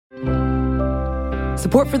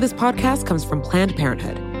Support for this podcast comes from Planned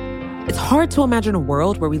Parenthood. It's hard to imagine a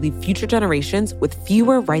world where we leave future generations with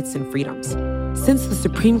fewer rights and freedoms. Since the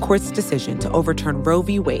Supreme Court's decision to overturn Roe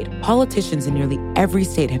v. Wade, politicians in nearly every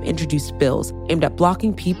state have introduced bills aimed at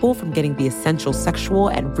blocking people from getting the essential sexual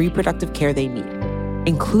and reproductive care they need,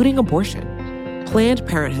 including abortion. Planned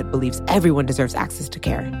Parenthood believes everyone deserves access to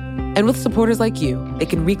care. And with supporters like you, they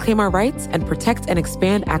can reclaim our rights and protect and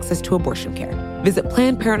expand access to abortion care. Visit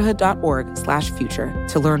PlannedParenthood.org/future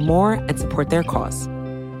to learn more and support their cause.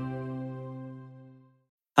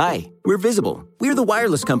 Hi, we're Visible. We're the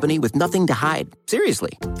wireless company with nothing to hide.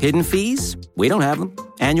 Seriously. Hidden fees? We don't have them.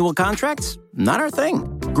 Annual contracts? Not our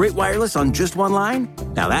thing. Great wireless on just one line?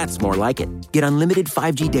 Now that's more like it. Get unlimited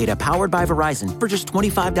 5G data powered by Verizon for just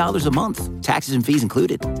 $25 a month. Taxes and fees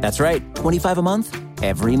included. That's right, $25 a month,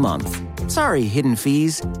 every month. Sorry, hidden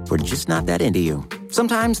fees. We're just not that into you.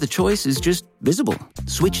 Sometimes the choice is just Visible.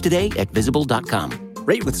 Switch today at Visible.com.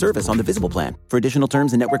 Rate with service on the Visible plan. For additional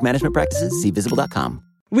terms and network management practices, see Visible.com.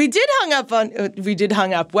 We did hung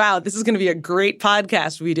up. Wow, this is going to be a great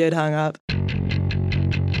podcast. We did hung up.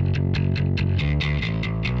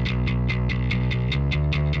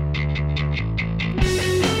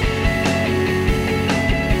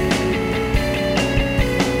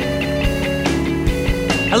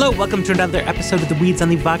 Hello, welcome to another episode of The Weeds on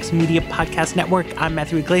the Vox Media Podcast Network. I'm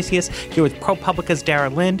Matthew Iglesias, here with ProPublica's Dara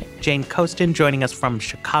Lind, Jane Coaston, joining us from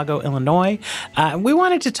Chicago, Illinois. We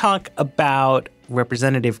wanted to talk about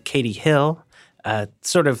Representative Katie Hill,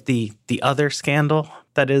 sort of the other scandal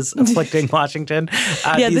that is afflicting Washington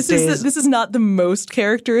these days. This is not the most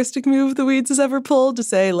characteristic move the Weeds has ever pulled to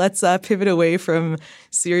say, let's pivot away from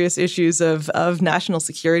serious issues of national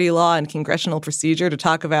security law and congressional procedure to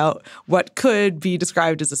talk about what could be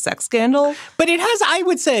described as a sex scandal. But it has, I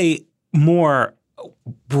would say, more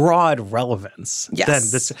broad relevance than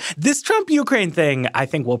this Trump-Ukraine thing. I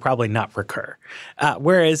think will probably not recur.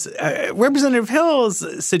 Whereas Representative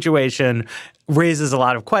Hill's situation raises a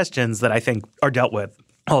lot of questions that I think are dealt with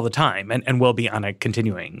all the time and will be on a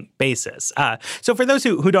continuing basis. So for those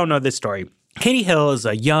who don't know this story, Katie Hill is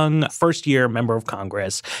a young first-year member of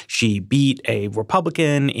Congress. She beat a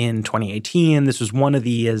Republican in 2018. This was one of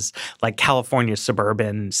these like California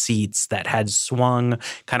suburban seats that had swung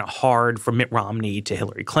kind of hard from Mitt Romney to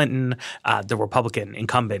Hillary Clinton. The Republican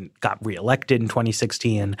incumbent got reelected in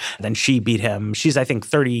 2016. Then she beat him. She's, I think,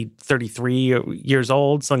 33 years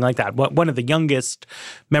old, something like that. One of the youngest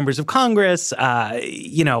members of Congress,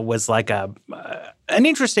 was like an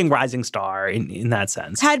interesting rising star in that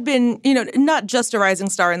sense. Had been, not just a rising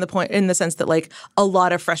star in the sense that like a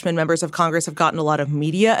lot of freshman members of Congress have gotten a lot of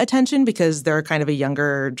media attention because they're kind of a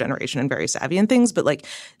younger generation and very savvy in things. But like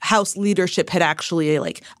House leadership had actually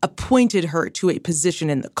like appointed her to a position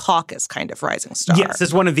in the caucus kind of rising star. Yes,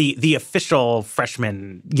 as one of the official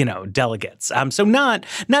freshman, delegates. So not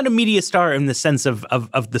a media star in the sense of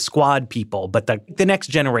the squad people, but the next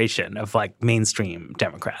generation of like mainstream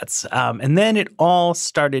Democrats. And then it all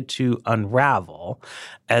started to unravel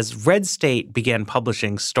as Red State began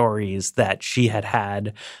publishing stories that she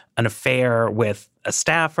had an affair with a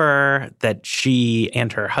staffer, that she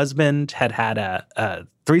and her husband had a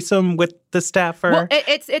threesome with the staffer. Well,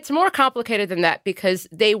 it's more complicated than that because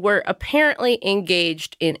they were apparently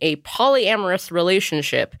engaged in a polyamorous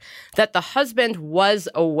relationship that the husband was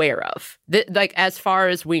aware of, as far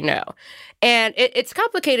as we know. And it's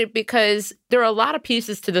complicated because there are a lot of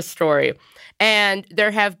pieces to the story. And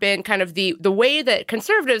there have been kind of the way that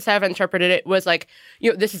conservatives have interpreted it was like,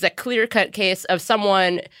 this is a clear-cut case of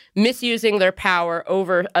someone misusing their power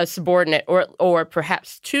over a subordinate or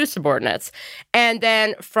perhaps two subordinates. And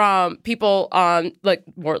then from people on like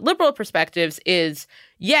more liberal perspectives is,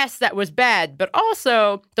 yes, that was bad, but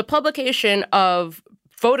also the publication of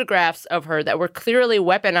photographs of her that were clearly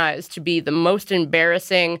weaponized to be the most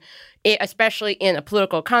embarrassing, especially in a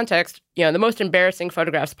political context, the most embarrassing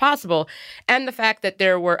photographs possible. And the fact that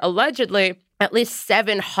there were allegedly at least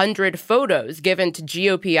 700 photos given to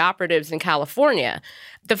GOP operatives in California.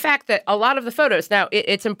 The fact that a lot of the photos, now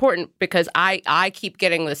it's important because I keep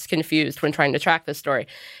getting this confused when trying to track this story,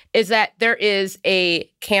 is that there is a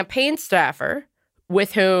campaign staffer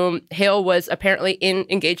with whom Hill was apparently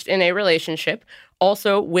engaged in a relationship,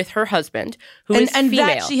 also with her husband, who is female.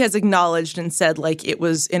 And that she has acknowledged and said, like, it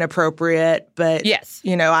was inappropriate, but, yes,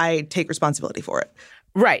 I take responsibility for it.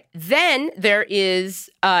 Right. Then there is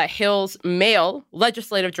Hill's male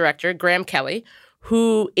legislative director, Graham Kelly,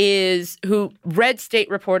 who Red State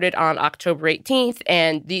reported on October 18th.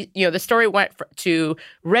 And the story went to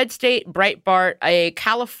Red State, Breitbart, a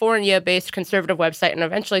California-based conservative website, and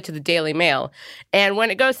eventually to the Daily Mail. And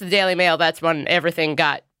when it goes to the Daily Mail, that's when everything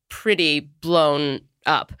got pretty blown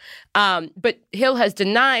up. But Hill has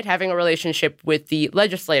denied having a relationship with the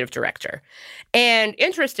legislative director. And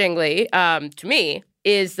interestingly, to me,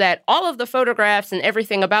 is that all of the photographs and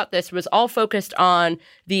everything about this was all focused on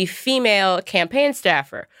the female campaign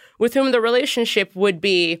staffer, with whom the relationship would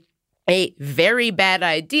be a very bad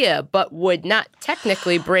idea, but would not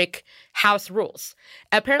technically break House rules.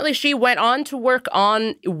 Apparently, she went on to work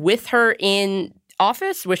on with her in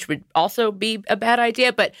office, which would also be a bad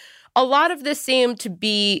idea. But a lot of this seemed to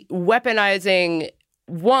be weaponizing.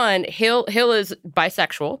 One, Hill is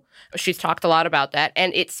bisexual. She's talked a lot about that.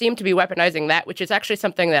 And it seemed to be weaponizing that, which is actually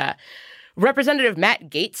something that Representative Matt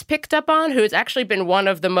Gaetz picked up on, who has actually been one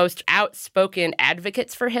of the most outspoken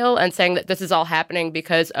advocates for Hill and saying that this is all happening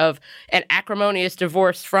because of an acrimonious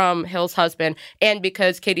divorce from Hill's husband and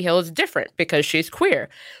because Katie Hill is different because she's queer.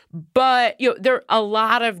 But there are a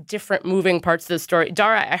lot of different moving parts of the story.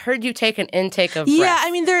 Dara, I heard you take an intake of breath. Yeah,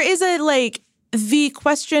 I mean, there is the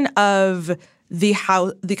question of the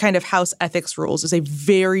kind of House ethics rules is a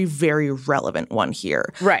very, very relevant one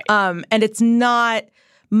here. Right. And it's not,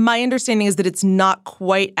 my understanding is that it's not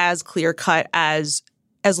quite as clear-cut as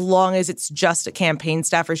long as it's just a campaign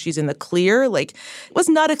staffer, she's in the clear. It was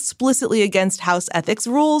not explicitly against House ethics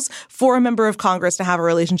rules for a member of Congress to have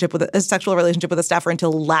a sexual relationship with a staffer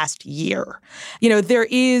until last year. There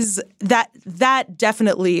is that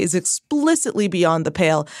definitely is explicitly beyond the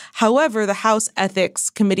pale. However, the House Ethics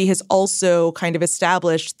Committee has also kind of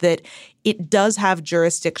established that it does have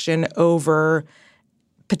jurisdiction over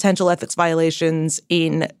potential ethics violations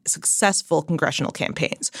in successful congressional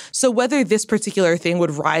campaigns. So whether this particular thing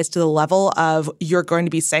would rise to the level of you're going to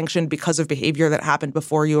be sanctioned because of behavior that happened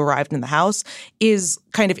before you arrived in the House is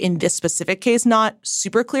kind of in this specific case not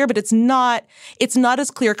super clear, but it's not as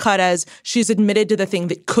clear cut as she's admitted to the thing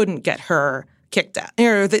that couldn't get her kicked out,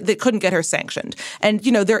 that couldn't get her sanctioned. And,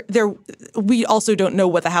 we also don't know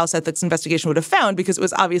what the House ethics investigation would have found because it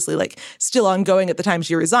was obviously still ongoing at the time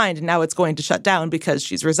she resigned, and now it's going to shut down because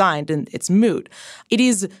she's resigned and it's moot. It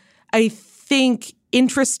is, I think,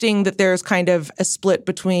 interesting that there's kind of a split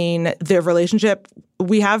between the relationship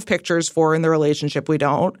we have pictures for and the relationship we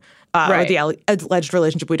don't. Right. Or the alleged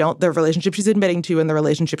relationship we don't, the relationship she's admitting to and the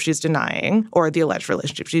relationship she's denying, or the alleged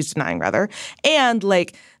relationship she's denying, rather. And,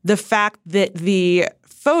 the fact that the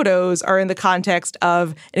photos are in the context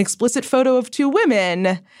of an explicit photo of two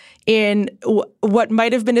women in what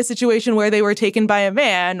might have been a situation where they were taken by a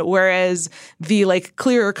man, whereas the,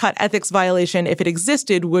 clear-cut ethics violation, if it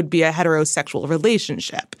existed, would be a heterosexual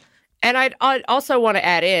relationship. And I'd also want to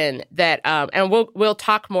add in that, and we'll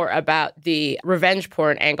talk more about the revenge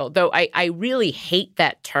porn angle, though I really hate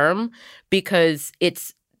that term because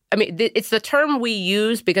it's the term we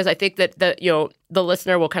use because I think that the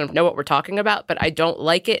listener will kind of know what we're talking about, but I don't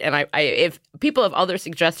like it. And if people have other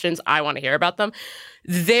suggestions, I want to hear about them.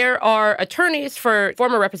 There are attorneys for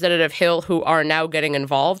former Representative Hill who are now getting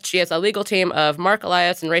involved. She has a legal team of Mark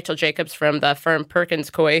Elias and Rachel Jacobs from the firm Perkins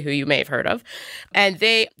Coie, who you may have heard of. And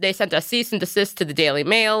they sent a cease and desist to the Daily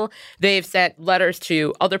Mail. They've sent letters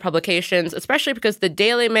to other publications, especially because the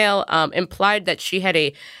Daily Mail implied that she had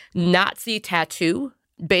a Nazi tattoo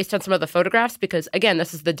based on some of the photographs, because, again,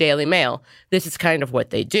 this is the Daily Mail. This is kind of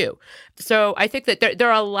what they do. So I think that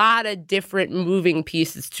there are a lot of different moving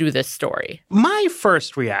pieces to this story. My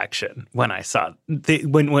first reaction when I saw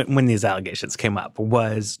when these allegations came up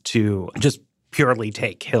was to just purely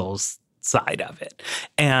take Hill's side of it.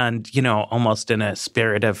 And, almost in a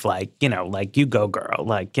spirit of you go girl,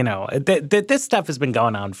 this stuff has been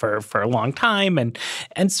going on for a long time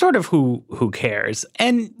and sort of who cares.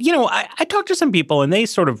 And, I talked to some people and they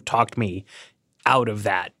sort of talked me out of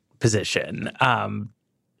that position.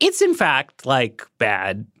 It's in fact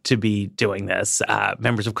bad to be doing this.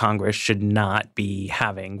 Members of Congress should not be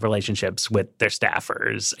having relationships with their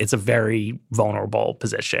staffers. It's a very vulnerable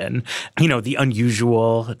position. The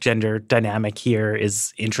unusual gender dynamic here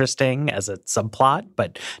is interesting as a subplot,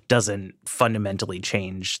 but doesn't fundamentally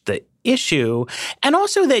change the issue. And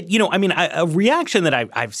also that, a reaction that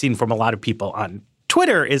I've seen from a lot of people on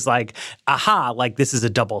Twitter is this is a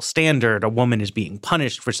double standard. A woman is being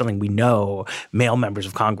punished for something we know male members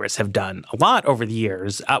of Congress have done a lot over the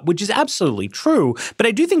years, which is absolutely true. But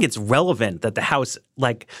I do think it's relevant that the House,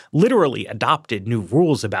 literally adopted new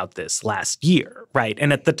rules about this last year, right?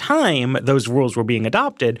 And at the time those rules were being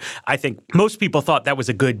adopted, I think most people thought that was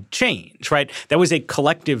a good change, right? That was a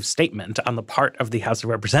collective statement on the part of the House of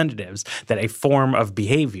Representatives that a form of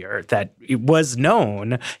behavior that it was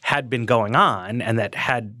known had been going on and that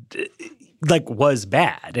had was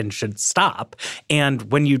bad and should stop.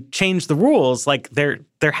 And when you change the rules,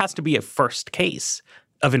 there has to be a first case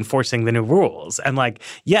of enforcing the new rules. And like,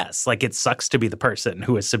 yes, like it sucks to be the person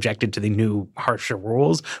who is subjected to the new harsher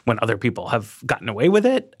rules when other people have gotten away with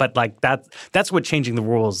it. But like that's what changing the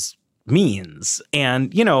rules means.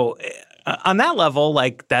 And, you know, on that level,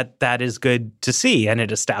 like that is good to see, and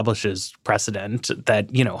it establishes precedent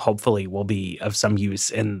that, you know, hopefully will be of some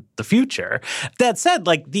use in the future. That said,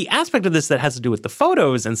 like the aspect of this that has to do with the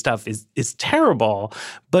photos and stuff is terrible,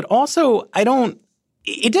 but also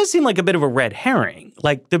it does seem like a bit of a red herring.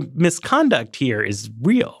 Like the misconduct here is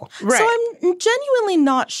real. Right. So I'm genuinely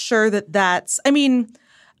not sure that's, I mean,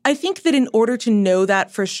 I think that in order to know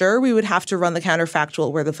that for sure, we would have to run the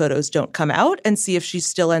counterfactual where the photos don't come out and see if she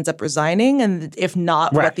still ends up resigning, and if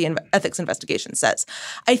not, what the ethics investigation says.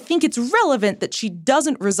 I think it's relevant that she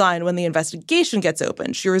doesn't resign when the investigation gets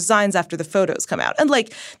open. She resigns after the photos come out. And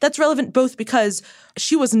like that's relevant both because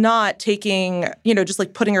she was not taking, you know, just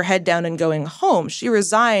like putting her head down and going home. She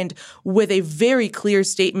resigned with a very clear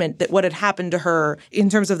statement that what had happened to her in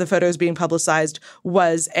terms of the photos being publicized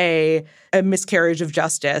was a miscarriage of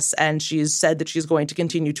justice. And she's said that she's going to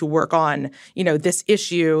continue to work on, you know, this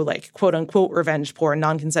issue, like quote unquote revenge porn,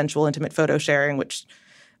 non-consensual intimate photo sharing, which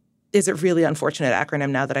is a really unfortunate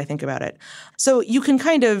acronym now that I think about it. So you can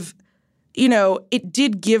kind of, you know, it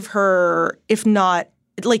did give her, if not,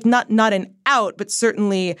 like not an out, but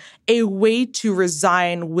certainly a way to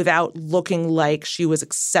resign without looking like she was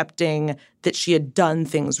accepting that she had done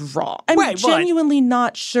things wrong. I'm genuinely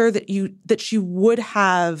not sure that she would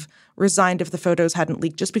have resigned if the photos hadn't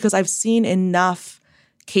leaked, just because I've seen enough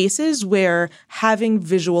cases where having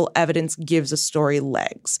visual evidence gives a story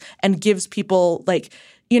legs and gives people like,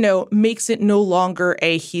 you know, makes it no longer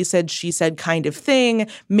a he said, she said kind of thing,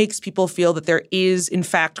 makes people feel that there is, in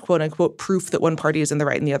fact, quote unquote, proof that one party is in the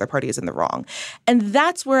right and the other party is in the wrong. And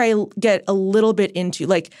that's where I get a little bit into,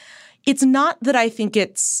 like, it's not that I think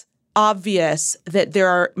it's obvious that there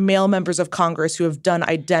are male members of Congress who have done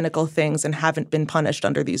identical things and haven't been punished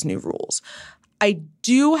under these new rules. I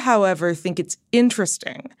do, however, think it's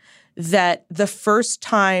interesting that the first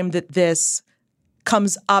time that this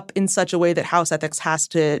comes up in such a way that House Ethics has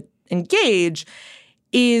to engage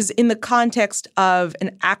is in the context of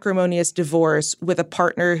an acrimonious divorce with a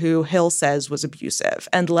partner who Hill says was abusive.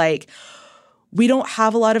 And like, we don't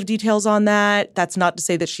have a lot of details on that. That's not to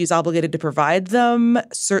say that she's obligated to provide them.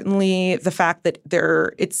 Certainly the fact that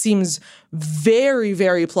it seems very,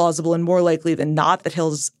 very plausible and more likely than not that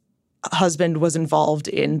Hill's husband was involved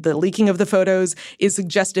in the leaking of the photos is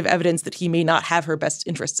suggestive evidence that he may not have her best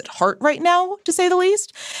interests at heart right now, to say the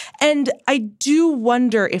least. And I do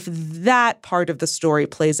wonder if that part of the story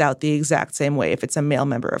plays out the exact same way if it's a male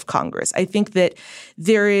member of Congress. I think that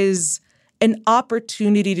there is an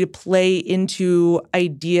opportunity to play into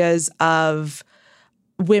ideas of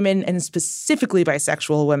women, and specifically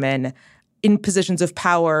bisexual women, in positions of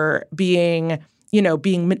power being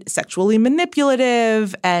sexually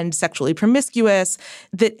manipulative and sexually promiscuous,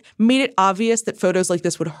 that made it obvious that photos like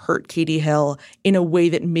this would hurt Katie Hill in a way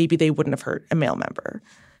that maybe they wouldn't have hurt a male member.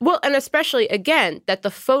 Well, and especially, again, that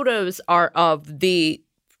the photos are of the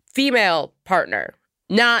female partner,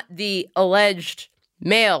 not the alleged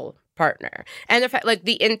male partner. And the fact, like,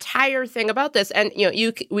 the entire thing about this, and, you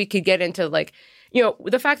know, we could get into, like, you know,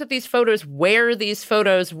 the fact that these photos, where these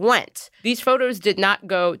photos went. These photos did not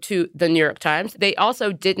go to the New York Times. They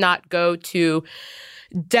also did not go to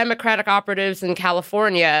Democratic operatives in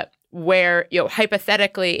California where, you know,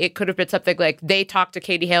 hypothetically it could have been something like they talked to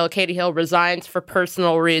Katie Hill resigns for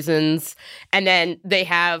personal reasons, and then they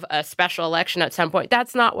have a special election at some point.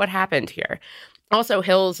 That's not what happened here. Also,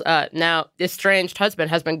 Hill's now estranged husband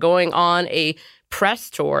has been going on a press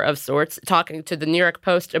tour of sorts, talking to the New York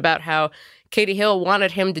Post about how Katie Hill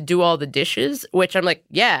wanted him to do all the dishes, which I'm like,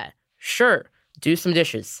 yeah, sure, do some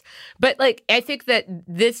dishes. But, like, I think that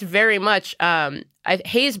this very much,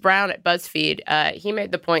 Hayes Brown at BuzzFeed, he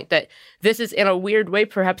made the point that this is, in a weird way,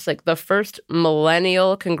 perhaps, like, the first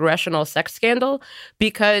millennial congressional sex scandal,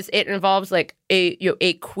 because it involves, like,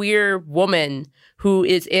 a queer woman who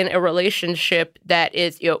is in a relationship that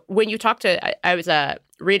is, you know, when you talk to, I was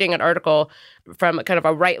reading an article from kind of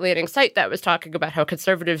a right-leaning site that was talking about how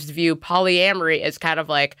conservatives view polyamory as kind of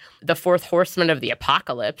like the fourth horseman of the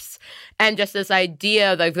apocalypse, and just this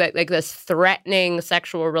idea of like this threatening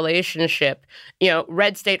sexual relationship. You know,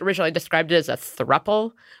 Red State originally described it as a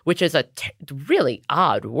throuple, which is a really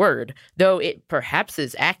odd word, though it perhaps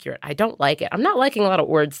is accurate. I don't like it. I'm not liking a lot of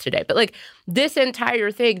words today, but like this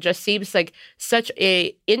entire thing just seems like such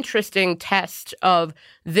a interesting test of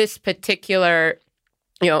this particular,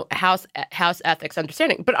 you know, House ethics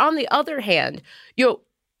understanding. But on the other hand, you know,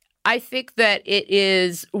 I think that it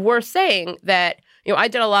is worth saying that I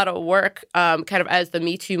did a lot of work kind of as the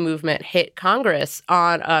Me Too movement hit Congress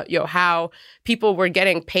on, how people were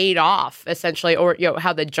getting paid off, essentially, or,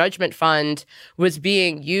 how the judgment fund was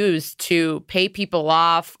being used to pay people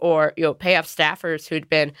off or, pay off staffers who'd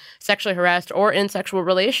been sexually harassed or in sexual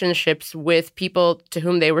relationships with people to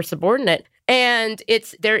whom they were subordinate. And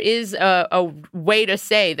there is a way to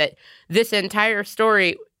say that this entire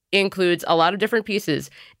story includes a lot of different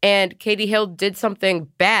pieces, and Katie Hill did something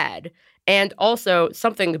bad. And also,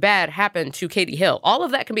 something bad happened to Katie Hill. All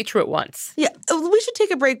of that can be true at once. Yeah, we should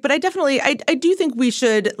take a break, but I do think we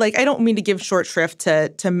should, I don't mean to give short shrift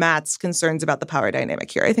to Matt's concerns about the power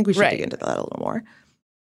dynamic here. I think we should dig into that a little more.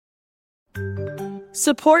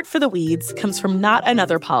 Support for The Weeds comes from Not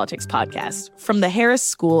Another Politics podcast from the Harris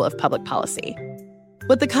School of Public Policy.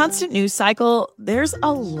 With the constant news cycle, there's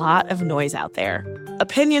a lot of noise out there.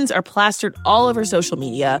 Opinions are plastered all over social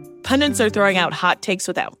media, pundits are throwing out hot takes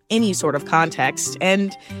without any sort of context,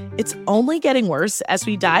 and it's only getting worse as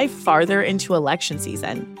we dive farther into election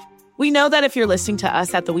season. We know that if you're listening to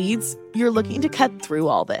us at The Weeds, you're looking to cut through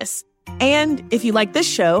all this. And if you like this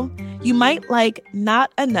show, you might like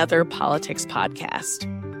Not Another Politics podcast.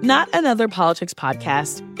 Not Another Politics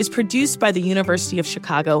podcast is produced by the University of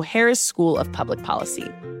Chicago Harris School of Public Policy.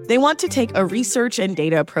 They want to take a research and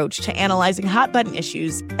data approach to analyzing hot-button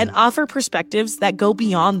issues and offer perspectives that go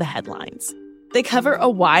beyond the headlines. They cover a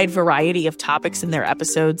wide variety of topics in their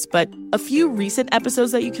episodes, but a few recent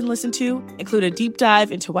episodes that you can listen to include a deep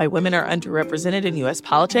dive into why women are underrepresented in U.S.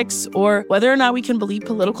 politics or whether or not we can believe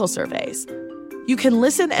political surveys. You can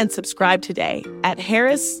listen and subscribe today at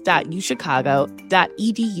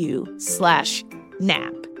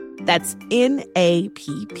harris.uchicago.edu/NAP. That's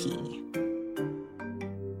NAPP.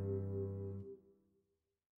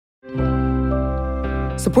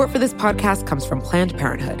 Support for this podcast comes from Planned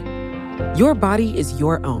Parenthood. Your body is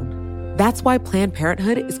your own. That's why Planned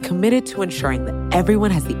Parenthood is committed to ensuring that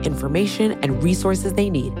everyone has the information and resources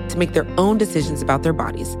they need to make their own decisions about their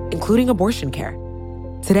bodies, including abortion care.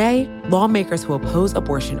 Today, lawmakers who oppose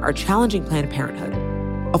abortion are challenging Planned Parenthood.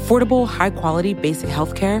 Affordable, high-quality basic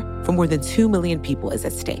health care for more than 2 million people is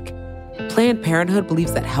at stake. Planned Parenthood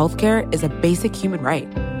believes that health care is a basic human right.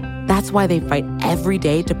 That's why they fight every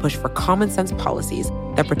day to push for common-sense policies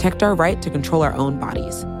that protect our right to control our own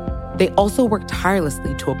bodies. They also work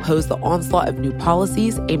tirelessly to oppose the onslaught of new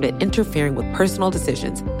policies aimed at interfering with personal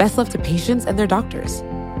decisions best left to patients and their doctors.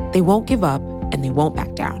 They won't give up, and they won't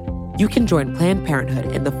back down. You can join Planned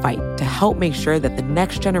Parenthood in the fight to help make sure that the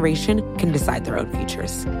next generation can decide their own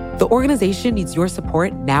futures. The organization needs your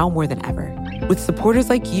support now more than ever. With supporters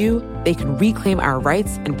like you, they can reclaim our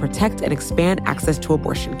rights and protect and expand access to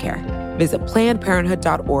abortion care. Visit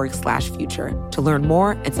PlannedParenthood.org/future to learn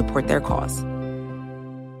more and support their cause.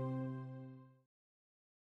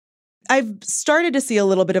 I've started to see a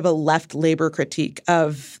little bit of a left labor critique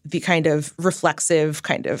of the kind of reflexive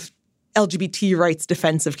kind of LGBT rights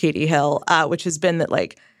defense of Katie Hill, which has been that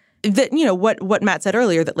what Matt said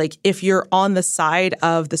earlier, that if you're on the side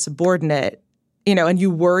of the subordinate, and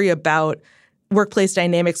you worry about workplace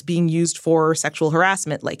dynamics being used for sexual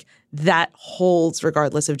harassment, that holds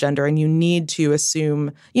regardless of gender. And you need to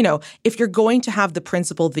assume, if you're going to have the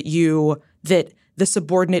principle that the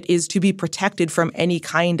subordinate is to be protected from any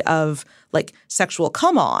kind of sexual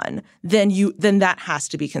come on, then that has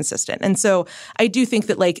to be consistent. And so I do think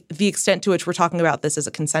that the extent to which we're talking about this as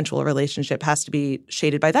a consensual relationship has to be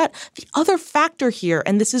shaded by that. The other factor here,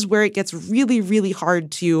 and this is where it gets really, really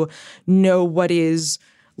hard to know what is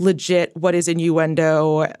legit, what is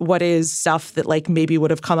innuendo, what is stuff that maybe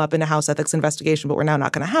would have come up in a House ethics investigation, but we're now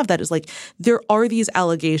not going to have that, is there are these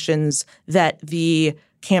allegations that the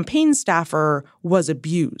campaign staffer was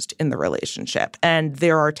abused in the relationship. And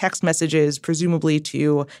there are text messages, presumably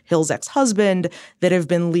to Hill's ex-husband, that have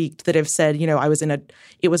been leaked that have said,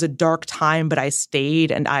 it was a dark time, but I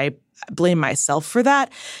stayed and I blame myself for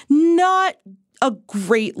that. Not a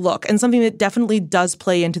great look, and something that definitely does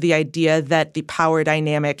play into the idea that the power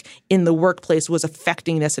dynamic in the workplace was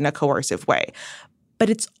affecting this in a coercive way.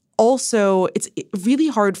 But it's really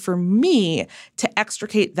hard for me to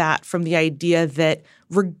extricate that from the idea that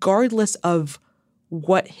regardless of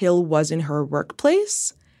what Hill was in her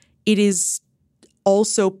workplace, it is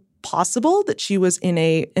also possible that she was in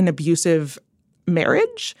an abusive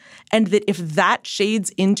marriage, and that if that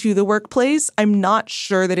shades into the workplace, I'm not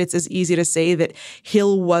sure that it's as easy to say that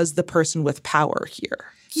Hill was the person with power here.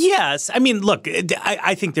 Yes. I mean, look,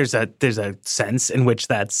 I think there's a sense in which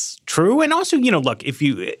that's true. And also, look, if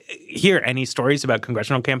you hear any stories about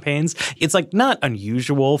congressional campaigns, it's not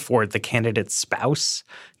unusual for the candidate's spouse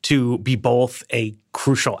to be both a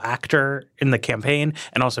crucial actor in the campaign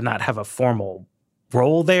and also not have a formal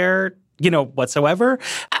role there, whatsoever.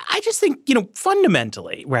 I just think,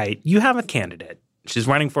 fundamentally, right, you have a candidate. She's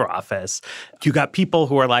running for office. You got people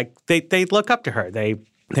who are like, they look up to her. They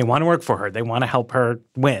want to work for her. They want to help her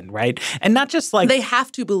win, right? And not just like— they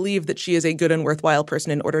have to believe that she is a good and worthwhile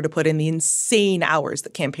person in order to put in the insane hours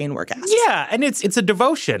that campaign work asks. Yeah, and it's a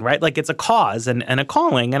devotion, right? Like it's a cause and a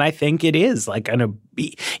calling. And I think it is like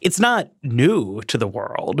it's not new to the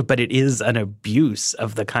world, but it is an abuse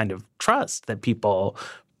of the kind of trust that people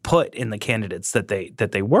put in the candidates that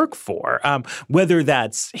they work for. Whether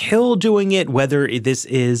that's Hill doing it, whether this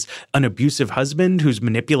is an abusive husband who's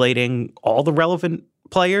manipulating all the relevant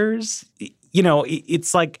players,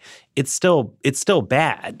 it's like it's still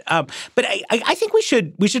bad. But I think we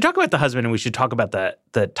should talk about the husband, and we should talk about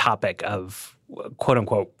the topic of quote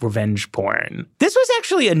unquote revenge porn. This was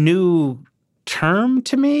actually a new term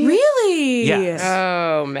to me. Really? Yes.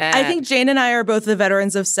 Oh, man. I think Jane and I are both the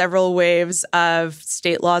veterans of several waves of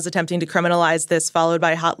state laws attempting to criminalize this, followed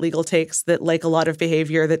by hot legal takes that, like a lot of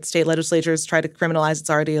behavior that state legislatures try to criminalize, it's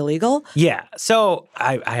already illegal. Yeah. So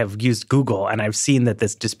I have used Google, and I've seen that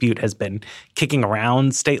this dispute has been kicking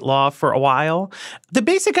around state law for a while. The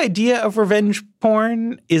basic idea of revenge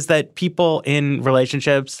porn is that people in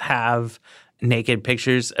relationships have naked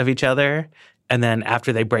pictures of each other, and then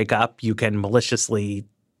after they break up, you can maliciously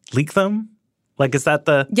leak them? Like, is that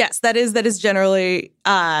the— Yes, that is generally,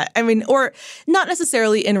 or not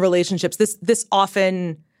necessarily in relationships. This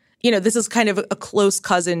often, this is kind of a close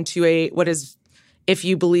cousin to what is, if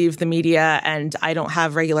you believe the media, and I don't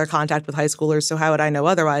have regular contact with high schoolers, so how would I know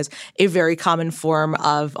otherwise, a very common form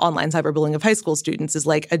of online cyberbullying of high school students is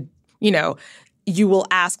like you will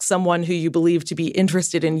ask someone who you believe to be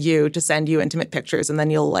interested in you to send you intimate pictures, and then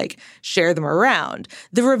you'll like share them around.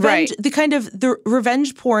 The revenge, the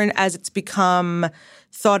revenge porn as it's become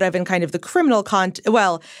thought of in kind of the criminal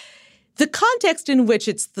the context in which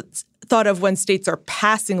it's thought of when states are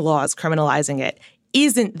passing laws criminalizing it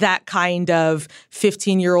isn't that kind of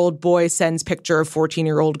 15-year-old boy sends picture of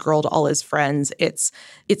 14-year-old girl to all his friends. It's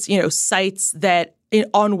sites that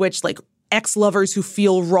on which like ex-lovers who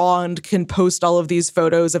feel wronged can post all of these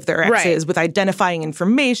photos of their exes with identifying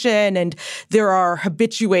information. And there are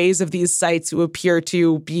habitués of these sites who appear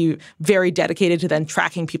to be very dedicated to then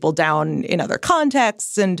tracking people down in other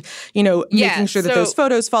contexts and, making sure that those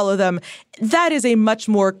photos follow them. That is a much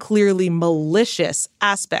more clearly malicious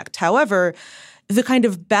aspect. However, the kind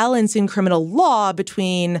of balance in criminal law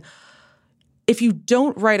between if you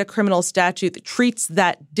don't write a criminal statute that treats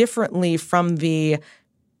that differently from the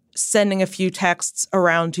sending a few texts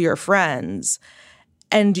around to your friends,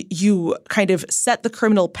 and you kind of set the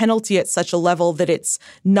criminal penalty at such a level that it's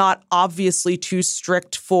not obviously too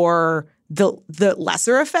strict for the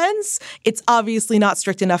lesser offense, it's obviously not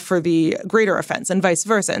strict enough for the greater offense, and vice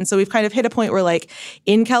versa. And so we've kind of hit a point where, like,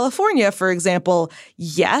 in California, for example,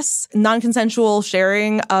 yes, non-consensual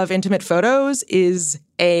sharing of intimate photos is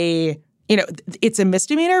it's a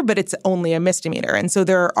misdemeanor, but it's only a misdemeanor. And so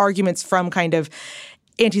there are arguments from kind of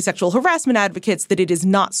anti-sexual harassment advocates that it is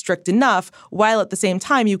not strict enough, while at the same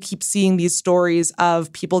time you keep seeing these stories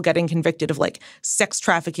of people getting convicted of like sex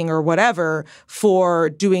trafficking or whatever for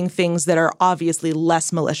doing things that are obviously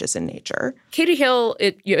less malicious in nature. Katie Hill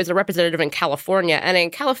is a representative in California, and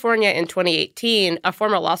in California in 2018, a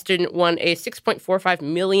former law student won a $6.45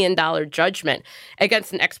 million judgment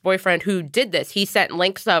against an ex-boyfriend who did this. He sent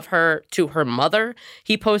links of her to her mother.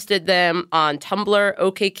 He posted them on Tumblr,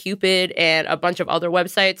 OkCupid, and a bunch of other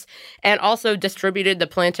websites, and also distributed the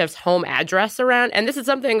plaintiff's home address around. And this is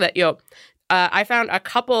something that, I found a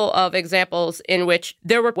couple of examples in which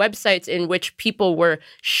there were websites in which people were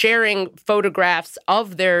sharing photographs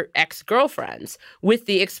of their ex-girlfriends with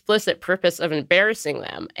the explicit purpose of embarrassing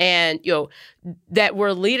them, and, that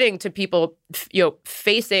were leading to people,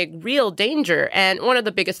 facing real danger. And one of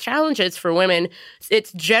the biggest challenges for women,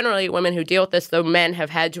 it's generally women who deal with this, though men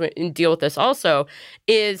have had to deal with this also,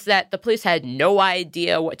 is that the police had no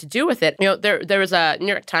idea what to do with it. There was a New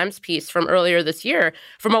York Times piece from earlier this year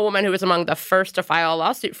from a woman who was among the first to file a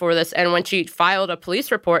lawsuit for this. And when she filed a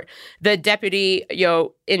police report, the deputy,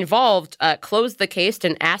 involved closed the case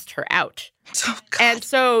and asked her out. Oh, and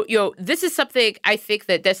so, this is something, I think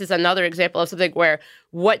that this is another example of something where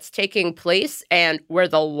what's taking place and where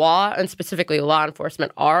the law and specifically law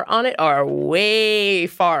enforcement are on it are way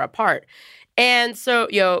far apart. And so,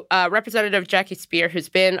 Representative Jackie Speier, who's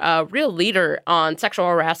been a real leader on sexual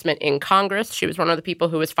harassment in Congress, she was one of the people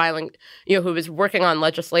who was who was working on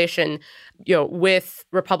legislation, with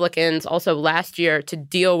Republicans also last year to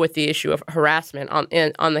deal with the issue of harassment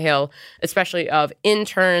on the Hill, especially of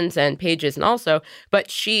interns and pages and also.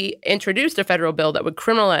 But she introduced a federal bill that would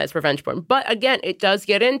criminalize revenge porn. But again, it does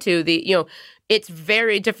get into the, it's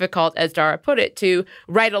very difficult, as Dara put it, to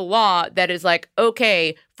write a law that is like,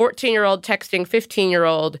 okay, 14-year-old texting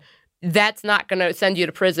 15-year-old, that's not going to send you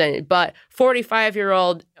to prison. But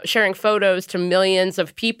 45-year-old sharing photos to millions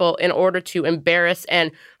of people in order to embarrass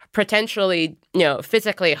and potentially,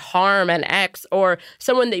 physically harm an ex or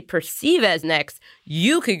someone they perceive as an ex,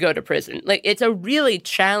 you could go to prison. Like, it's a really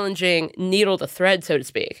challenging needle to thread, so to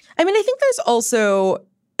speak. I mean, I think there's also,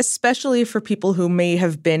 especially for people who may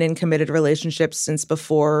have been in committed relationships since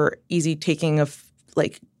before easy taking of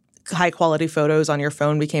high quality photos on your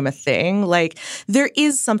phone became a thing. Like, there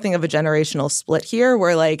is something of a generational split here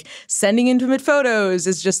where sending intimate photos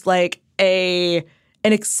is just an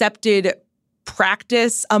accepted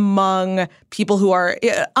practice among people who are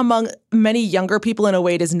among many younger people in a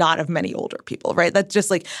way it is not of many older people, right? That's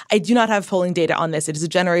just I do not have polling data on this. It is a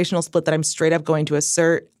generational split that I'm straight up going to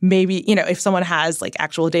assert. Maybe, if someone has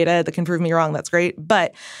actual data that can prove me wrong, that's great.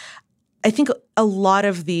 But I think a lot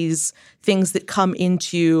of these things that come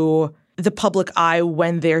into the public eye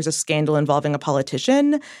when there's a scandal involving a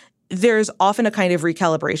politician, there's often a kind of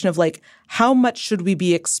recalibration of how much should we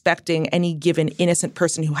be expecting any given innocent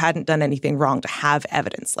person who hadn't done anything wrong to have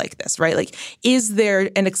evidence like this, right? Is there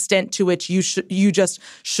an extent to which you just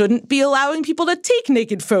shouldn't be allowing people to take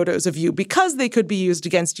naked photos of you because they could be used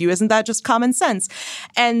against you? Isn't that just common sense?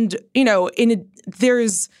 And,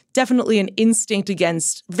 there's definitely an instinct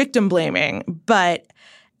against victim blaming, but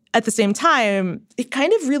at the same time, it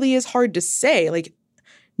kind of really is hard to say.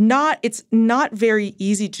 It's not very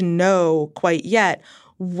easy to know quite yet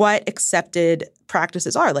what accepted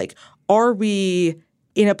practices are. Are we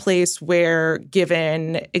in a place where,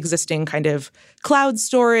 given existing kind of cloud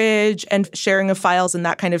storage and sharing of files and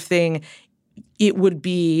that kind of thing, it would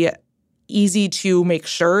be easy to make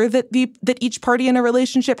sure that each party in a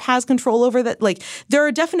relationship has control over that? There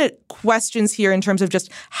are definite questions here in terms of just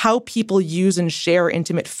how people use and share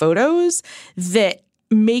intimate photos that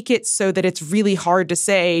make it so that it's really hard to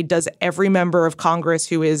say, does every member of Congress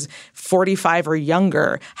who is 45 or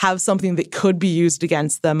younger have something that could be used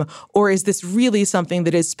against them? Or is this really something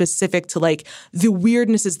that is specific to the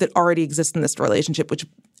weirdnesses that already exist in this relationship, which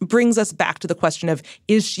brings us back to the question of,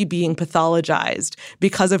 is she being pathologized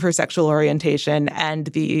because of her sexual orientation and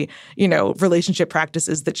the, relationship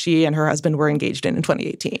practices that she and her husband were engaged in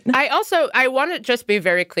 2018? I want to just be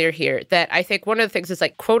very clear here that I think one of the things is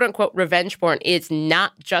quote unquote revenge porn is not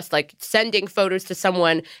just sending photos to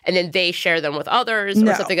someone and then they share them with others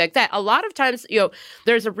or something like that. A lot of times,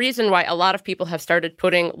 there's a reason why a lot of people have started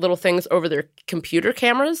putting little things over their computer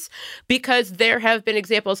cameras, because there have been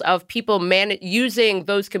examples of people using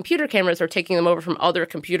those computer cameras or taking them over from other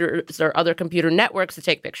computers or other computer networks to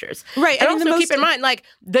take pictures. Right. And also keep in mind,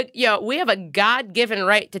 we have a God-given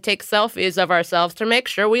right to take selfies of ourselves to make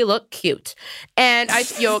sure we look cute. And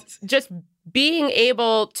just being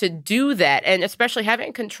able to do that, and especially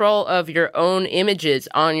having control of your own images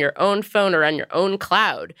on your own phone or on your own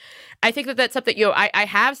cloud, I think that's something, I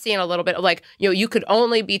have seen a little bit of you could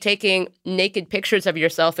only be taking naked pictures of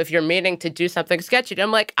yourself if you're meaning to do something sketchy.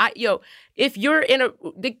 And I'm if you're in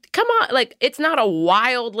come on, it's not a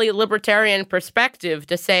wildly libertarian perspective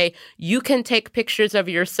to say you can take pictures of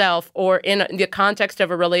yourself or in the context of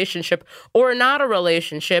a relationship or not a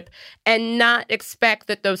relationship and not expect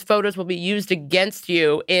that those photos will be used against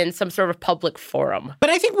you in some sort of public forum. But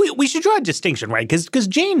I think we should draw a distinction, right? Because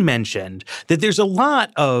Jane mentioned that there's a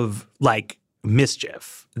lot of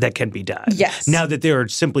mischief that can be done. Yes. Now that there are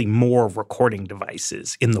simply more recording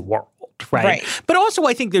devices in the world, right? But also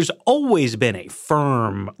I think there's always been a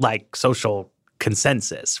firm social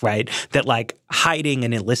consensus, right? That hiding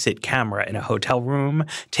an illicit camera in a hotel room,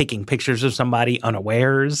 taking pictures of somebody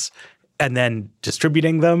unawares, and then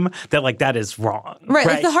distributing them, that is wrong.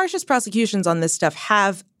 Right. The harshest prosecutions on this stuff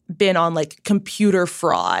have been on computer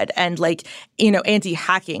fraud and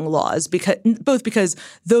anti-hacking laws, because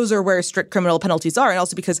those are where strict criminal penalties are, and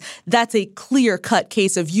also because that's a clear-cut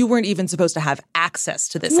case of you weren't even supposed to have access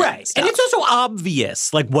to this right. stuff. And it's also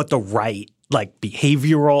obvious what the right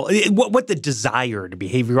behavioral, what the desired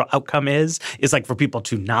behavioral outcome is for people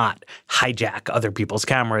to not hijack other people's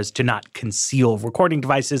cameras, to not conceal recording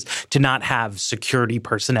devices, to not have security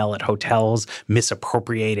personnel at hotels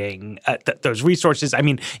misappropriating those resources. I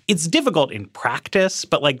mean, it's difficult in practice,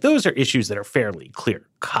 but those are issues that are fairly clear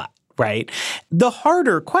cut. right? The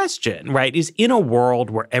harder question, right, is in a world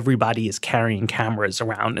where everybody is carrying cameras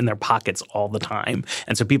around in their pockets all the time,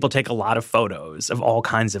 and so people take a lot of photos of all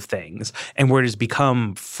kinds of things, and where it has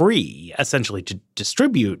become free, essentially, to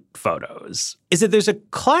distribute photos, is that there's a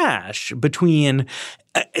clash between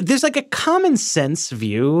there's like a common sense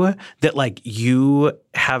view that like you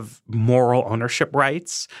have moral ownership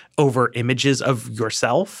rights over images of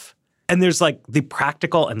yourself. And there's like the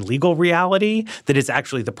practical and legal reality that it's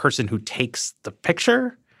actually the person who takes the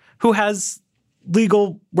picture who has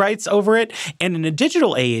legal rights over it. And in a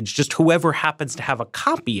digital age, just whoever happens to have a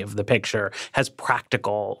copy of the picture has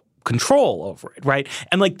practical control over it, right?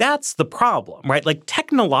 And like that's the problem, right? Like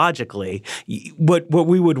technologically, what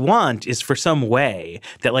we would want is for some way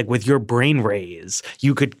that like with your brain rays,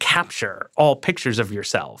 you could capture all pictures of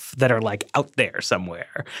yourself that are like out there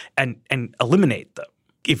somewhere and eliminate them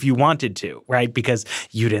if you wanted to, right? Because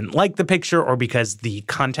you didn't like the picture or because the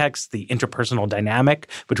context, the interpersonal dynamic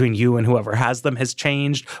between you and whoever has them has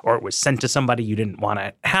changed, or it was sent to somebody you didn't want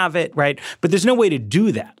to have it, right? But there's no way to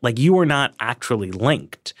do that. Like you are not actually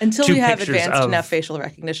linked until to we have advanced enough facial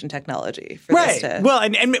recognition technology for right. this to... Well,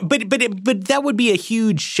 but that would be a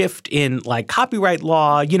huge shift in like copyright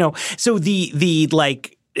law, you know. So the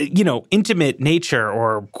like, you know, intimate nature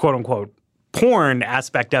or quote unquote porn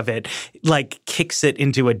aspect of it like kicks it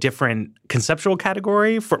into a different conceptual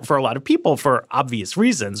category for a lot of people for obvious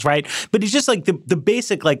reasons, right? But it's just like the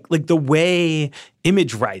basic like the way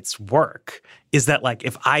image rights work is that like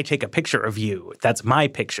if I take a picture of you, that's my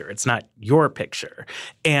picture. It's not your picture.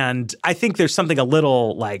 And I think there's something a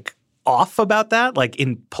little like off about that, like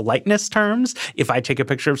in politeness terms, if I take a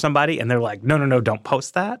picture of somebody and they're like, no, don't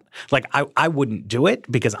post that. Like I wouldn't do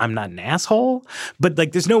it because I'm not an asshole, but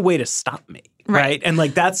like there's no way to stop me, right? And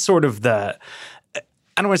like that's sort of the,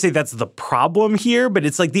 I don't want to say that's the problem here, but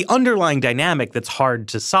it's like the underlying dynamic that's hard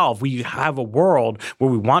to solve. We have a world where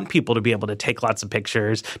we want people to be able to take lots of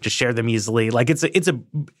pictures, to share them easily. Like it's a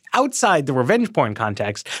outside the revenge porn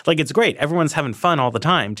context, like it's great. Everyone's having fun all the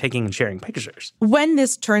time taking and sharing pictures. When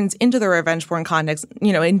this turns into the revenge porn context,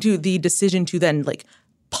 you know, into the decision to then like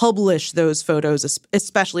publish those photos,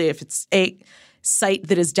 especially if it's a site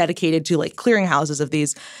that is dedicated to like clearinghouses of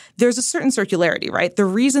these, there's a certain circularity, right? The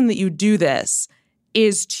reason that you do this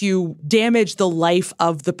is to damage the life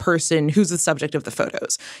of the person who's the subject of the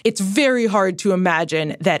photos. It's very hard to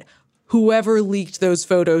imagine that whoever leaked those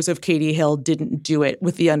photos of Katie Hill didn't do it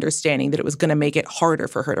with the understanding that it was going to make it harder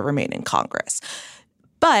for her to remain in Congress.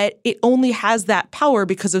 But it only has that power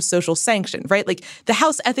because of social sanction, right? Like the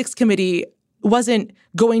House Ethics Committee wasn't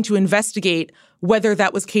going to investigate whether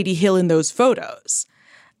that was Katie Hill in those photos.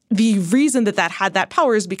 The reason that had that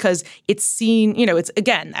power is because it's seen, you know, it's,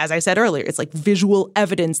 again, as I said earlier, it's like visual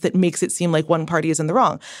evidence that makes it seem like one party is in the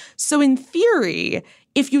wrong. So in theory,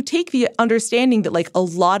 if you take the understanding that like a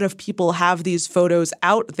lot of people have these photos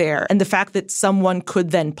out there and the fact that someone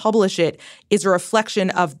could then publish it is a reflection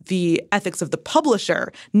of the ethics of the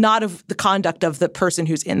publisher, not of the conduct of the person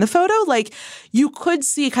who's in the photo, like you could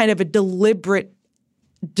see kind of a deliberate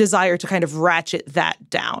desire to kind of ratchet that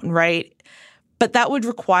down, right? But that would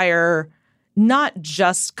require not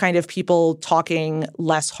just kind of people talking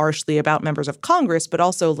less harshly about members of Congress, but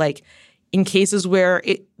also like in cases where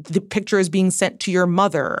the picture is being sent to your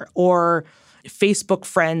mother or Facebook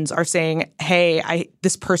friends are saying, hey,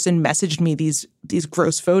 this person messaged me these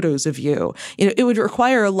gross photos of you. You know, it would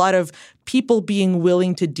require a lot of people being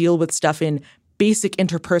willing to deal with stuff in basic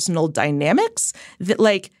interpersonal dynamics that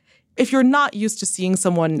like, if you're not used to seeing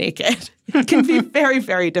someone naked, it can be very,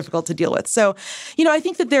 very difficult to deal with. So, you know, I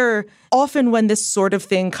think that there often when this sort of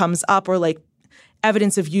thing comes up or like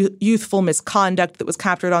evidence of youthful misconduct that was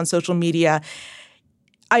captured on social media,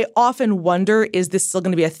 I often wonder, is this still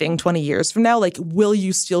going to be a thing 20 years from now? Like, will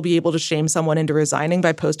you still be able to shame someone into resigning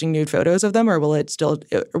by posting nude photos of them? Or will it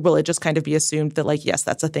just kind of be assumed that like, yes,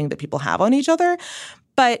 that's a thing that people have on each other?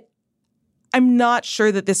 But I'm not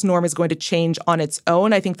sure that this norm is going to change on its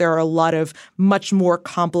own. I think there are a lot of much more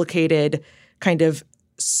complicated kind of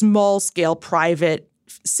small-scale private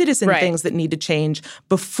citizen things that need to change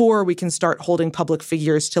before we can start holding public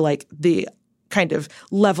figures to like the kind of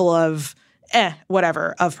level of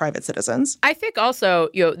whatever of private citizens. I think also,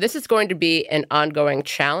 this is going to be an ongoing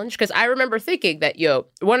challenge because I remember thinking that,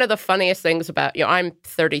 one of the funniest things about, I'm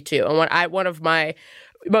 32 and one of my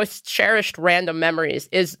most cherished random memories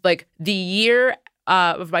is like the year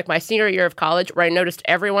of like my senior year of college, where I noticed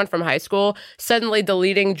everyone from high school suddenly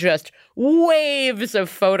deleting just waves of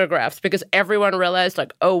photographs because everyone realized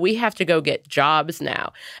like, oh, we have to go get jobs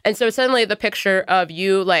now. And so suddenly the picture of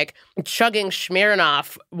you like chugging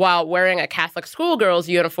Smirnoff while wearing a Catholic schoolgirl's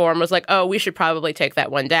uniform was like, oh, we should probably take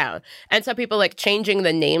that one down. And so people like changing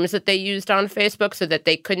the names that they used on Facebook so that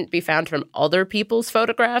they couldn't be found from other people's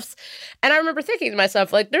photographs. And I remember thinking to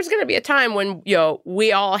myself, like, there's going to be a time when,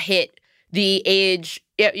 we all hit the age,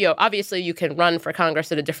 obviously you can run for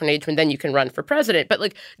Congress at a different age when then you can run for president, but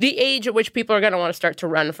like the age at which people are going to want to start to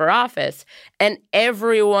run for office, and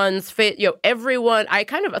everyone's, everyone, I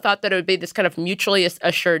kind of thought that it would be this kind of mutually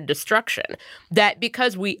assured destruction, that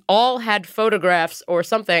because we all had photographs or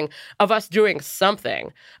something of us doing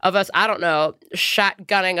something, of us, I don't know,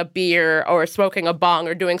 shotgunning a beer or smoking a bong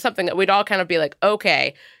or doing something, that we'd all kind of be like,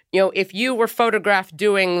 okay, if you were photographed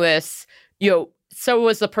doing this, so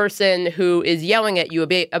was the person who is yelling at you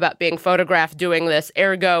about being photographed doing this,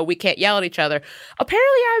 ergo, we can't yell at each other. Apparently,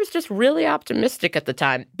 I was just really optimistic at the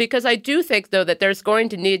time, because I do think, though, that there's going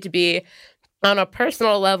to need to be, on a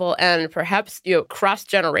personal level and perhaps,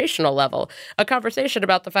 cross-generational level, a conversation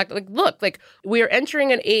about the fact that, look, we are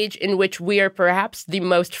entering an age in which we are perhaps the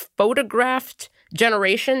most photographed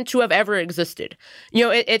generation to have ever existed.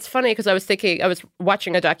 It's funny because I was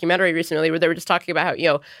watching a documentary recently where they were just talking about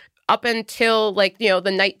how, up until the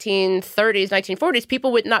 1930s, 1940s,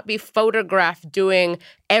 people would not be photographed doing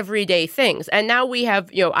everyday things. And now we have,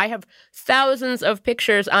 I have thousands of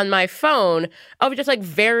pictures on my phone of just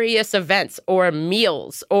various events or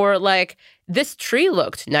meals or this tree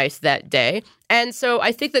looked nice that day. And so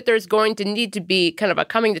I think that there's going to need to be kind of a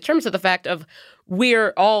coming to terms with the fact of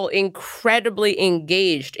we're all incredibly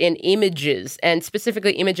engaged in images, and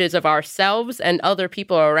specifically images of ourselves and other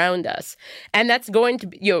people around us. And that's going to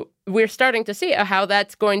be, we're starting to see how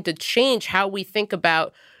that's going to change how we think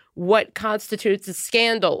about what constitutes a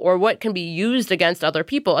scandal or what can be used against other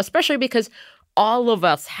people, especially because all of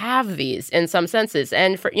us have these in some senses.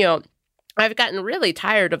 And for, I've gotten really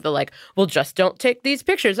tired of the well, just don't take these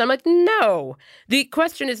pictures. I'm like, no, the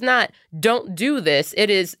question is not don't do this. It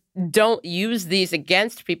is don't use these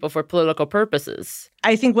against people for political purposes.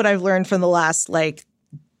 I think what I've learned from the last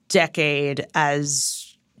decade,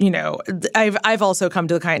 as I've also come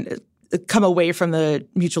away from the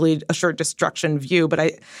mutually assured destruction view. But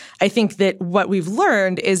I think that what we've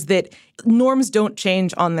learned is that norms don't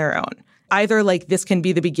change on their own. Either this can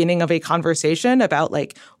be the beginning of a conversation about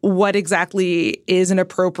what exactly is an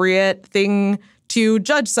appropriate thing to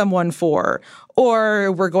judge someone for,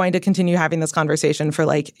 or we're going to continue having this conversation for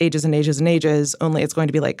ages and ages and ages, only it's going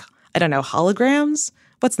to be I don't know, holograms?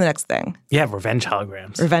 What's the next thing? Yeah, revenge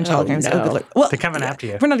holograms. Revenge holograms. No. Oh, good Lord. Well, they're coming after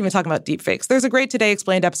you. We're not even talking about deep fakes. There's a great Today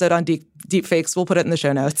Explained episode on deep fakes. We'll put it in the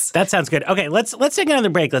show notes. That sounds good. Okay, let's take another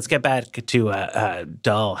break. Let's get back to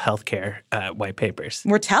dull healthcare white papers.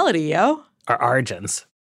 Mortality, yo. Our origins.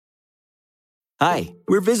 Hi,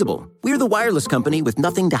 we're Visible. We're the wireless company with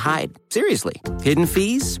nothing to hide. Seriously. Hidden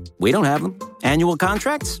fees? We don't have them. Annual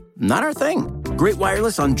contracts? Not our thing. Great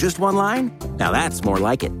wireless on just one line? Now that's more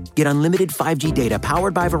like it. Get unlimited 5G data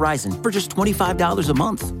powered by Verizon for just $25 a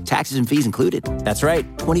month. Taxes and fees included. That's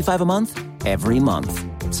right, $25 a month, every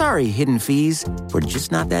month. Sorry, hidden fees. We're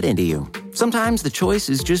just not that into you. Sometimes the choice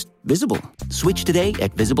is just Visible. Switch today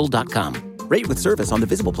at Visible.com. Rate with service on the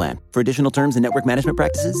Visible plan. For additional terms and network management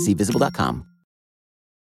practices, see Visible.com.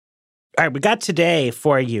 All right, we got today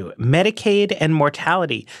for you Medicaid and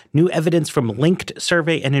Mortality, New Evidence from Linked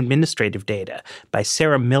Survey and Administrative Data by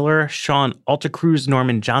Sarah Miller, Sean Altacruz,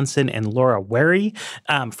 Norman Johnson, and Laura Wary.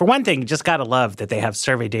 For one thing, just got to love that they have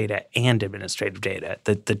survey data and administrative data,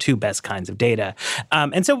 the two best kinds of data.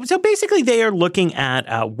 And so basically they are looking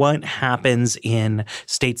at what happens in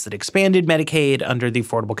states that expanded Medicaid under the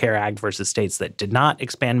Affordable Care Act versus states that did not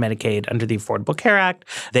expand Medicaid under the Affordable Care Act.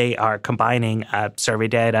 They are combining survey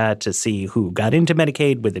data to see who got into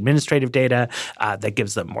Medicaid with administrative data that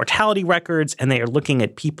gives them mortality records, and they are looking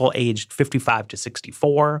at people aged 55 to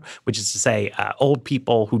 64, which is to say old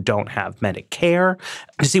people who don't have Medicare,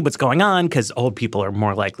 to see what's going on because old people are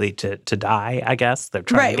more likely to die, I guess. They're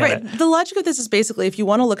trying to get it. The logic of this is basically if you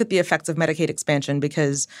want to look at the effects of Medicaid expansion,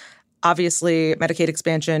 because obviously Medicaid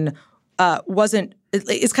expansion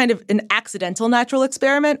is kind of an accidental natural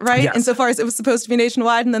experiment, right? Yes. Insofar as it was supposed to be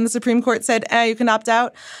nationwide, and then the Supreme Court said, you can opt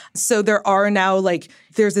out. So there are now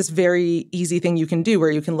there's this very easy thing you can do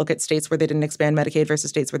where you can look at states where they didn't expand Medicaid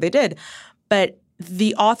versus states where they did. But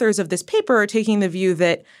the authors of this paper are taking the view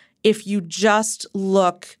that if you just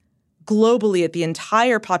look globally at the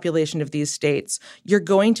entire population of these states, you're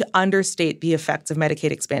going to understate the effects of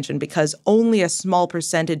Medicaid expansion because only a small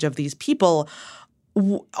percentage of these people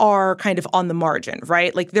are kind of on the margin,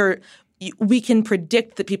 right? Like we can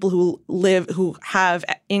predict that people who have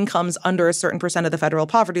incomes under a certain percent of the federal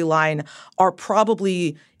poverty line are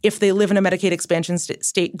probably, if they live in a Medicaid expansion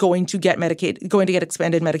state, going to get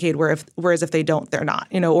expanded Medicaid, whereas if they don't, they're not,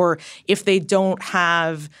 or if they don't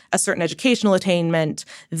have a certain educational attainment,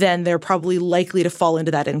 then they're probably likely to fall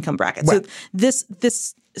into that income bracket. Right. So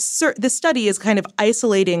this study is kind of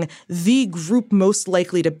isolating the group most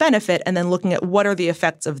likely to benefit and then looking at what are the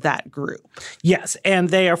effects of that group. Yes, and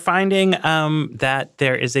they are finding that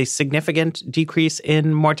there is a significant decrease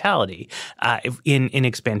in mortality in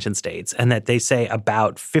expansion states, and that they say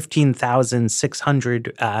about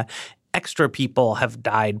 15,600 extra people have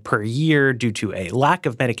died per year due to a lack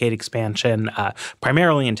of Medicaid expansion,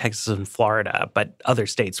 primarily in Texas and Florida, but other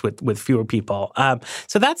states with fewer people.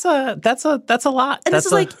 So that's a lot. And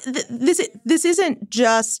this isn't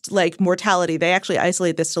just like mortality. They actually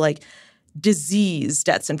isolate this to like disease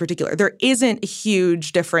deaths in particular. There isn't a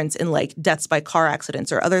huge difference in like deaths by car accidents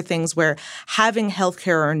or other things where having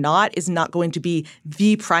healthcare or not is not going to be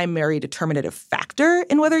the primary determinative factor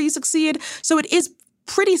in whether you succeed. So it is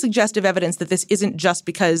pretty suggestive evidence that this isn't just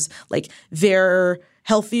because like they're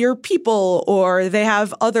healthier people or they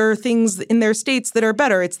have other things in their states that are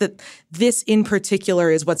better. It's that this in particular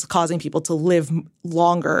is what's causing people to live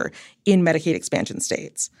longer in Medicaid expansion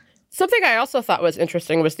states. Something I also thought was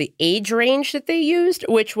interesting was the age range that they used,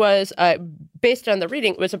 which was based on the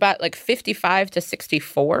reading, it was about like 55 to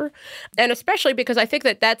 64. And especially because I think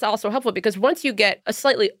that that's also helpful because once you get a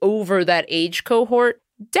slightly over that age cohort,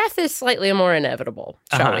 death is slightly more inevitable,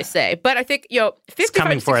 shall we say. But I think, 55 it's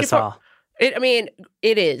coming to 64, for us all.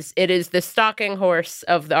 It is. It is the stalking horse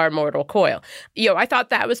of our mortal coil. I thought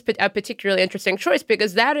that was a particularly interesting choice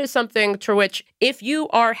because that is something to which if you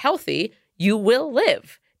are healthy, you will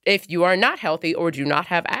live. If you are not healthy or do not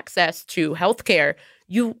have access to health care,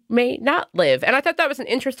 you may not live. And I thought that was an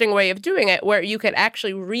interesting way of doing it where you could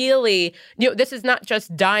actually really, this is not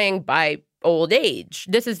just dying by old age.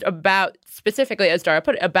 This is about, specifically, as Dara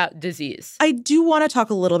put it, about disease. I do want to talk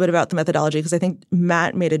a little bit about the methodology because I think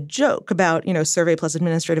Matt made a joke about, survey plus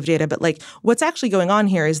administrative data. But like what's actually going on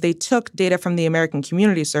here is they took data from the American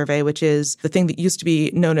Community Survey, which is the thing that used to be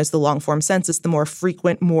known as the long-form census, the more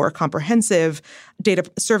frequent, more comprehensive data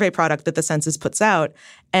survey product that the census puts out,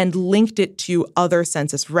 and linked it to other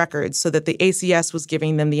census records so that the ACS was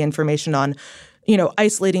giving them the information on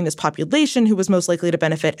isolating this population who was most likely to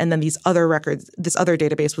benefit. And then these other records, this other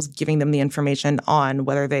database was giving them the information on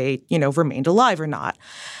whether they, remained alive or not.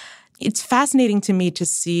 It's fascinating to me to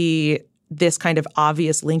see this kind of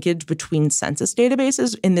obvious linkage between census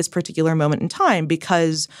databases in this particular moment in time,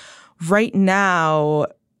 because right now,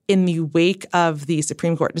 in the wake of the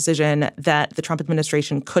Supreme Court decision that the Trump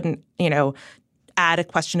administration couldn't, add a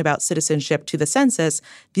question about citizenship to the census,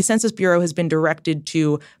 the Census Bureau has been directed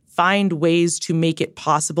to find ways to make it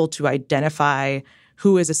possible to identify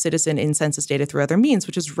who is a citizen in census data through other means,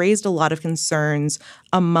 which has raised a lot of concerns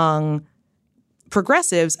among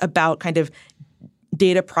progressives about kind of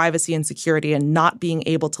data privacy and security and not being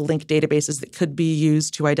able to link databases that could be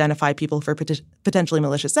used to identify people for potentially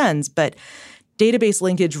malicious ends. But database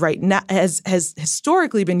linkage right now has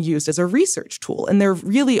historically been used as a research tool. And there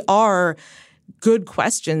really are good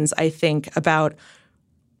questions, I think, about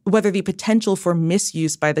whether the potential for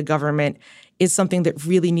misuse by the government is something that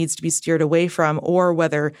really needs to be steered away from, or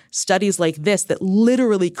whether studies like this that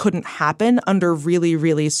literally couldn't happen under really,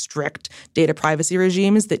 really strict data privacy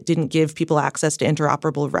regimes that didn't give people access to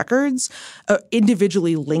interoperable records,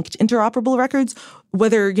 individually linked interoperable records,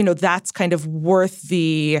 whether, that's kind of worth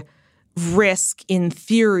the risk in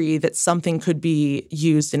theory that something could be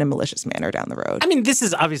used in a malicious manner down the road. I mean, this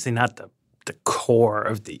is obviously not the core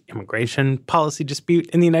of the immigration policy dispute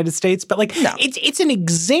in the United States, but it's an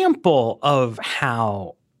example of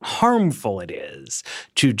how harmful it is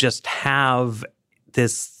to just have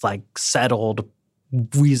this settled,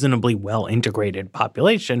 reasonably well integrated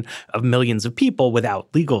population of millions of people without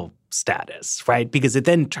legal status, right? Because it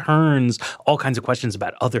then turns all kinds of questions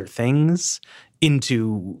about other things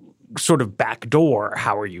into sort of backdoor.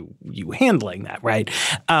 How are you handling that, right?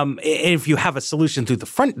 If you have a solution through the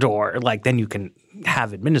front door, then you can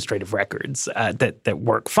have administrative records that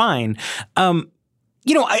work fine.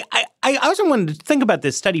 I also wanted to think about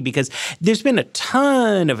this study because there's been a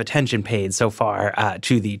ton of attention paid so far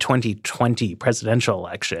to the 2020 presidential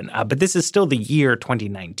election, but this is still the year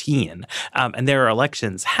 2019, and there are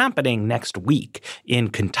elections happening next week in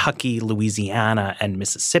Kentucky, Louisiana, and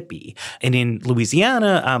Mississippi. And in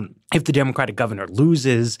Louisiana, If the Democratic governor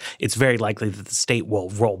loses, it's very likely that the state will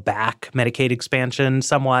roll back Medicaid expansion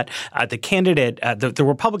somewhat. The candidate, the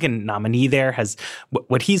Republican nominee there has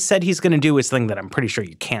what he said he's going to do is something that I'm pretty sure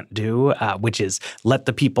you can't do, which is let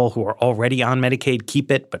the people who are already on Medicaid keep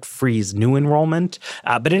it but freeze new enrollment.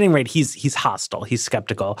 But at any rate, he's hostile. He's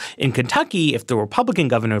skeptical. In Kentucky, if the Republican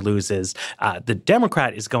governor loses, the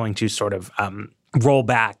Democrat is going to sort of roll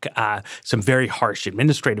back some very harsh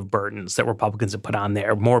administrative burdens that Republicans have put on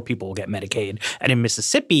there. More people will get Medicaid. And in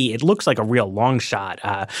Mississippi, it looks like a real long shot.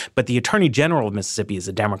 But the Attorney General of Mississippi is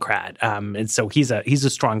a Democrat. And so he's a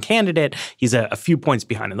strong candidate. He's a few points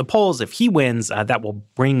behind in the polls. If he wins, that will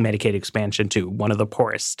bring Medicaid expansion to one of the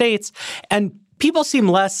poorest states. And people seem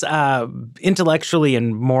less intellectually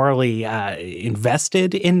and morally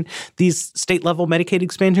invested in these state-level Medicaid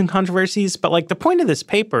expansion controversies. But like the point of this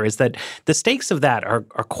paper is that the stakes of that are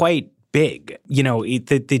quite big. You know,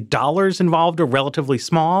 the dollars involved are relatively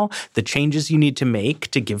small. The changes you need to make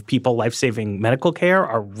to give people life-saving medical care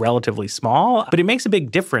are relatively small. But it makes a big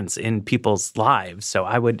difference in people's lives. So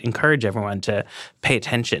I would encourage everyone to pay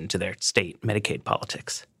attention to their state Medicaid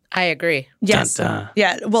politics. I agree. Yes.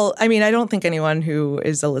 Yeah. Well, I mean, I don't think anyone who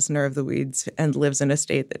is a listener of The Weeds and lives in a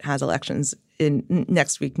state that has elections in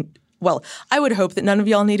next week. Well, I would hope that none of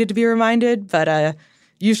y'all needed to be reminded, but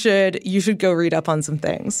you should go read up on some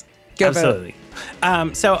things. Go Absolutely.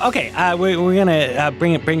 Vote. We're gonna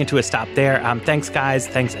bring it to a stop there. Thanks, guys.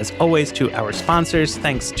 Thanks as always to our sponsors.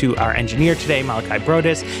 Thanks to our engineer today, Malachi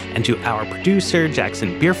Brodus, and to our producer,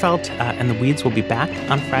 Jackson Bierfeld. And The Weeds will be back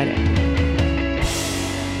on Friday.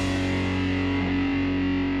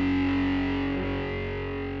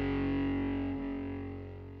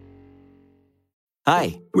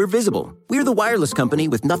 Hi, we're Visible. We're the wireless company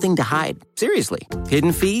with nothing to hide. Seriously.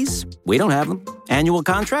 Hidden fees? We don't have them. Annual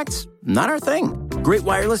contracts? Not our thing. Great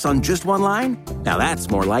wireless on just one line? Now that's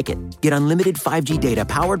more like it. Get unlimited 5G data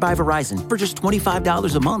powered by Verizon for just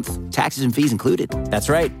 $25 a month. Taxes and fees included. That's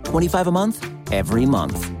right, $25 a month, every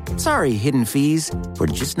month. Sorry, hidden fees. We're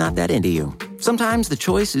just not that into you. Sometimes the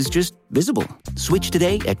choice is just Visible. Switch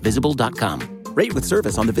today at Visible.com. Rate with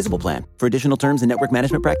service on the Visible plan. For additional terms and network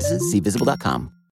management practices, see Visible.com.